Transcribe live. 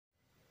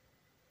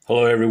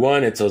Hello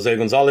everyone, it's Jose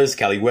Gonzalez,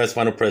 Cali West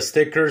Final Press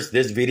Stickers.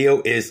 This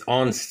video is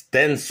on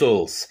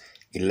stencils,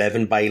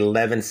 11 by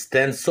 11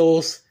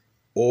 stencils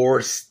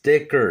or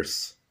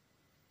stickers.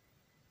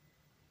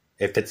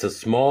 If it's a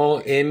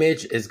small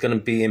image, it's going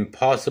to be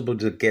impossible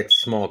to get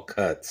small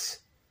cuts.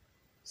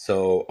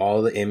 So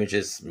all the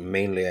images,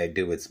 mainly I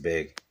do, it's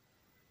big.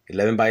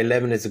 11 by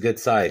 11 is a good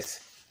size.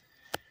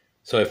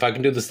 So if I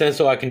can do the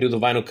stencil, I can do the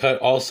vinyl cut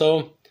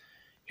also.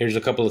 Here's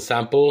a couple of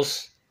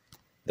samples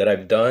that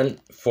I've done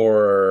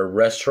for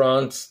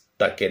restaurants,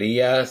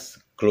 taquerias,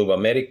 Club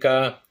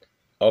America,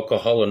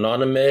 Alcohol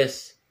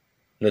Anonymous,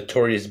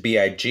 Notorious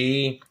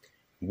B.I.G.,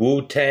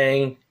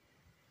 Wu-Tang,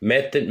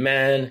 Method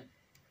Man,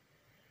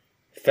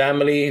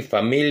 Family,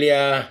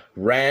 Familia,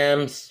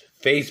 Rams,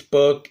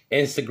 Facebook,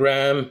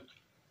 Instagram,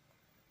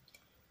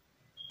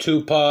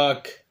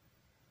 Tupac.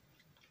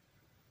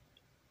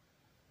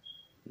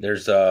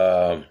 There's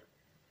a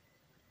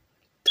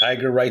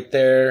tiger right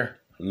there,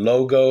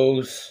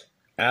 logos,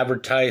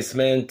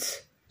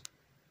 advertisement,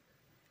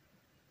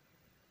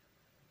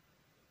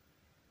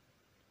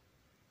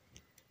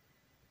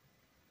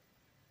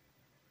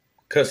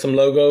 custom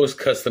logos,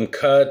 custom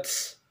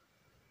cuts,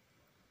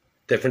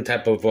 different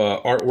type of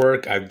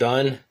artwork I've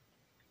done.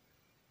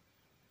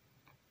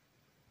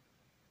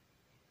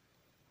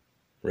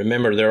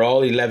 Remember, they're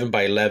all 11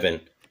 by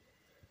 11,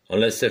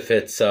 unless if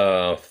it's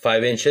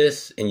 5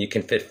 inches and you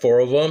can fit 4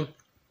 of them,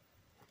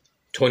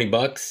 20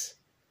 bucks.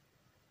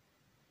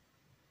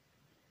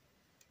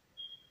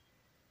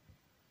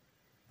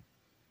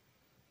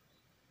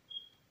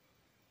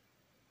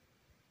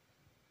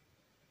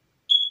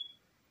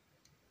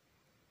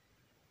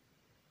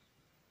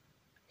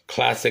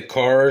 Classic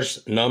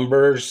cars,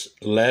 numbers,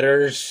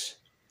 letters,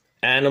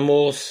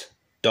 animals,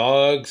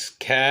 dogs,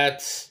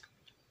 cats,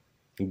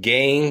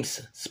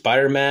 games,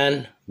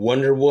 Spider-Man,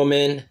 Wonder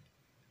Woman,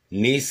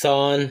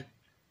 Nissan,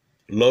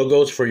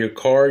 logos for your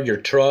car, your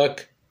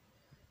truck,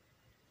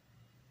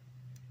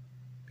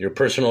 your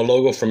personal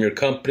logo from your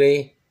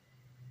company,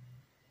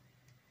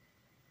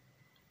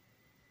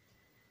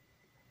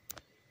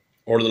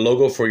 or the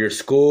logo for your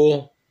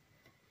school,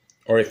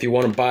 or if you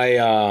want to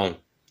buy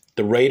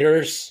the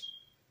Raiders.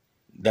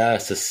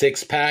 That's a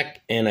 6-pack,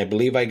 and I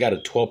believe I got a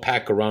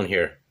 12-pack around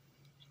here.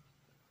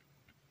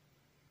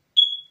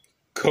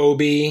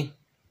 Kobe,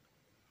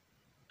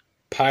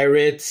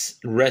 Pirates,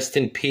 Rest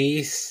in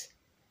Peace,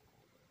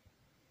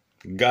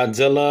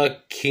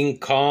 Godzilla, King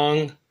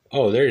Kong.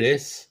 Oh, there it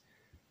is.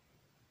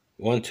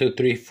 1, 2,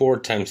 3, 4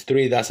 times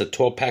 3. That's a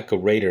 12-pack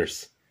of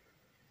Raiders.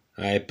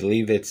 I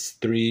believe it's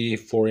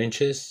 3-4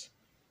 inches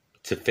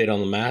to fit on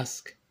the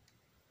mask.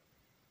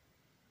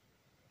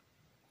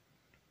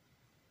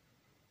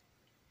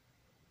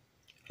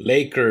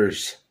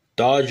 Lakers,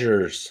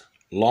 Dodgers,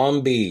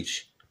 Long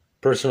Beach,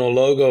 personal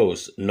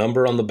logos,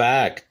 number on the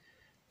back,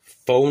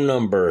 phone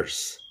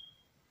numbers,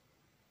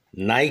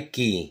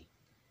 Nike,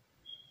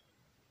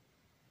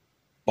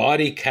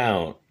 body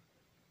count,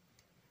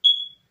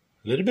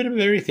 a little bit of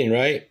everything,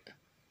 right?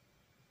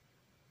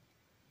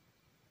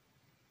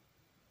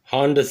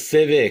 Honda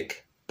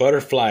Civic,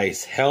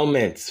 butterflies,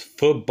 helmets,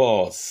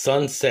 football,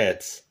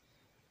 sunsets,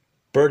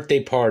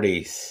 birthday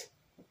parties.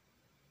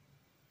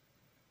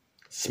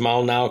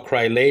 Smile now,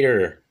 cry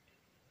later.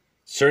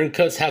 Certain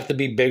cuts have to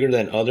be bigger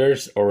than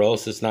others or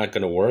else it's not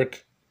going to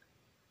work.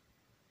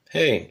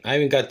 Hey, I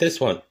even got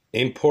this one.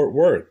 Import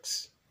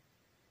works.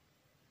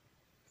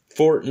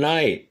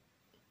 Fortnite.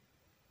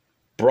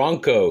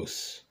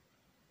 Broncos.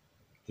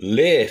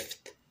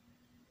 Lyft.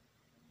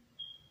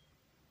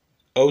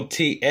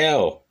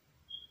 OTL.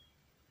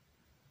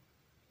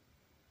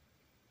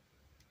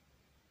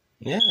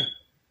 Yeah.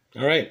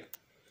 All right.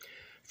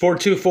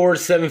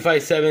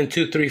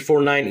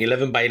 424-757-2349,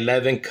 11 by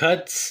 11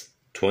 cuts,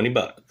 20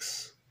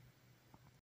 bucks.